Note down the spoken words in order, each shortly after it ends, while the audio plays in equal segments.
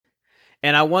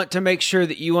And I want to make sure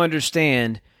that you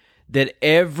understand that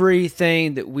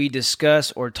everything that we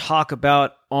discuss or talk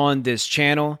about on this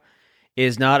channel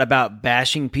is not about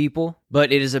bashing people,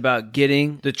 but it is about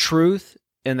getting the truth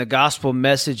and the gospel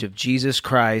message of Jesus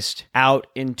Christ out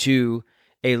into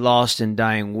a lost and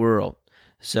dying world.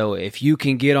 So if you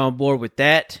can get on board with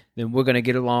that, then we're going to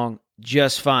get along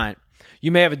just fine.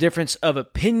 You may have a difference of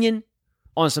opinion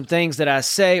on some things that I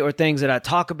say or things that I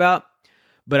talk about,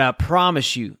 but I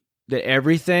promise you that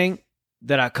everything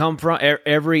that I come from,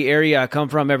 every area I come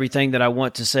from, everything that I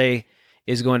want to say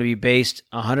is going to be based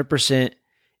 100%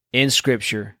 in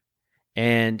Scripture.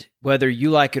 And whether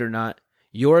you like it or not,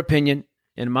 your opinion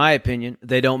and my opinion,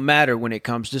 they don't matter when it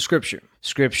comes to Scripture.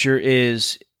 Scripture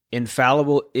is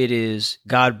infallible. It is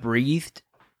God-breathed.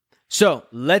 So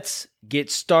let's get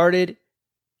started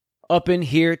up in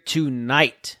here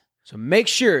tonight. So make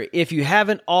sure, if you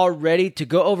haven't already, to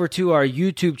go over to our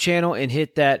YouTube channel and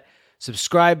hit that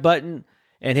subscribe button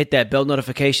and hit that bell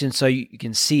notification so you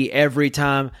can see every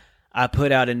time I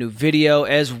put out a new video,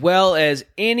 as well as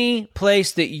any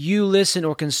place that you listen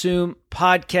or consume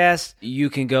podcasts. You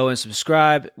can go and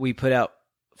subscribe. We put out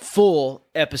full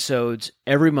episodes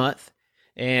every month,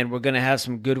 and we're going to have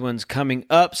some good ones coming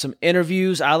up, some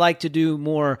interviews. I like to do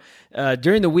more,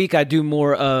 during the week, I do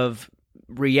more of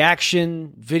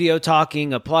reaction, video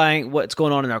talking, applying what's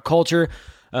going on in our culture,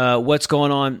 what's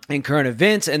going on in current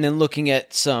events, and then looking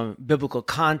at some biblical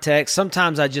context.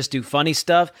 Sometimes I just do funny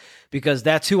stuff because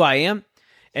that's who I am.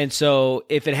 And so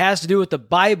if it has to do with the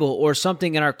Bible or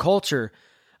something in our culture,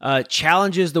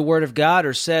 challenges the Word of God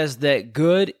or says that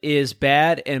good is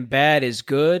bad and bad is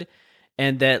good,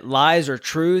 and that lies are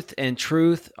truth and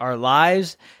truth are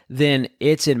lies, then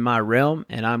it's in my realm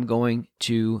and I'm going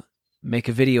to make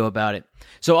a video about it.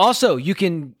 So also, you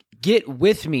can get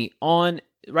with me on,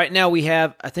 right now we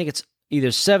have, I think it's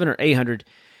either 700 or 800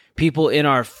 people in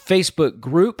our Facebook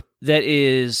group that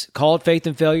is called Faith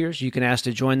and Failures. You can ask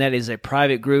to join that. It is a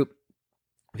private group.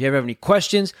 If you ever have any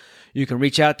questions, you can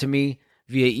reach out to me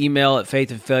via email at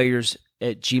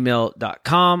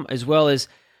faithandfailures@gmail.com, as well as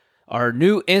our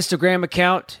new Instagram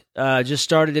account. Just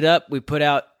started it up. We put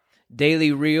out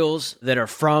daily reels that are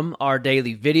from our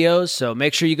daily videos. So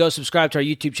make sure you go subscribe to our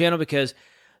YouTube channel, because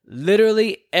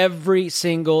literally every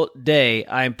single day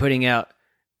I'm putting out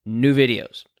new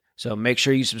videos. So make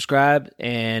sure you subscribe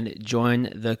and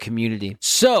join the community.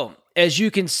 So as you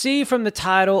can see from the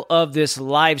title of this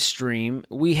live stream,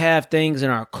 we have things in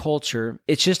our culture.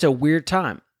 It's just a weird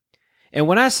time. And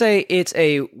when I say it's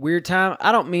a weird time,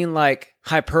 I don't mean like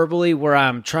hyperbole where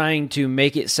I'm trying to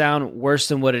make it sound worse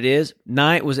than what it is.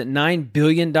 Was it $9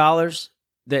 billion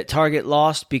that Target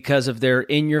lost because of their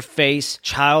in-your-face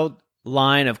child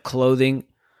line of clothing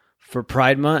for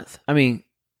Pride Month? I mean,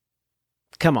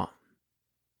 come on.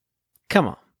 Come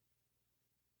on.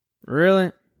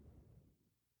 Really?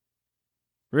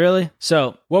 Really?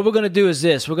 So what we're going to do is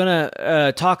this. We're going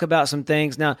to talk about some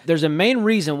things. Now, there's a main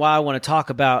reason why I want to talk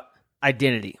about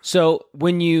identity. So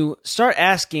when you start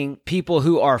asking people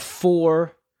who are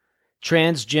for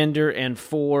transgender and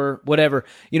for whatever,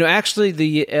 actually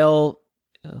the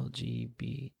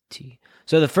LGBT.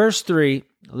 So the first three,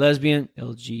 lesbian,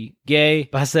 LG, gay,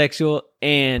 bisexual,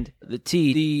 and the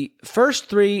T. The first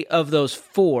three of those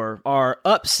four are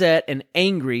upset and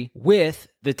angry with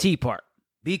the T part,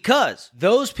 because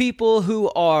those people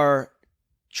who are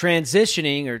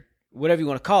transitioning, or whatever you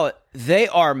want to call it, they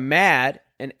are mad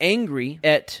and angry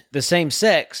at the same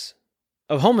sex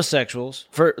of homosexuals.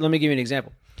 Let me give you an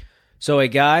example. So a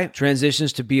guy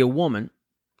transitions to be a woman.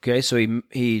 Okay, so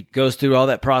he goes through all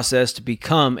that process to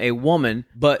become a woman,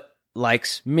 but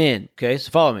likes men. Okay, so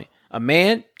follow me. A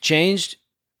man changed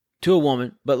to a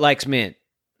woman, but likes men.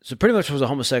 So pretty much was a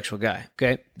homosexual guy,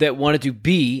 okay, that wanted to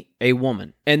be a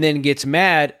woman, and then gets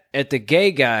mad at the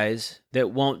gay guys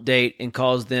that won't date and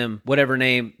calls them whatever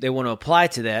name they want to apply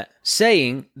to that,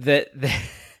 saying that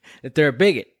they're a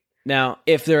bigot. Now,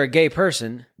 if they're a gay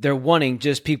person, they're wanting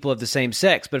just people of the same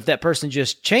sex. But if that person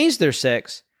just changed their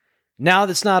sex, now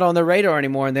that's not on their radar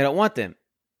anymore and they don't want them.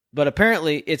 But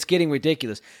apparently, it's getting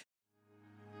ridiculous.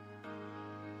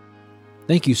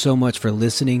 Thank you so much for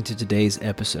listening to today's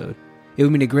episode. It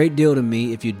would mean a great deal to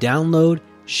me if you download,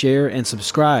 share, and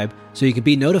subscribe so you can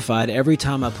be notified every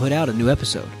time I put out a new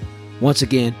episode. Once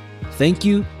again, thank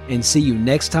you, and see you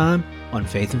next time on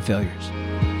Faith and Failures.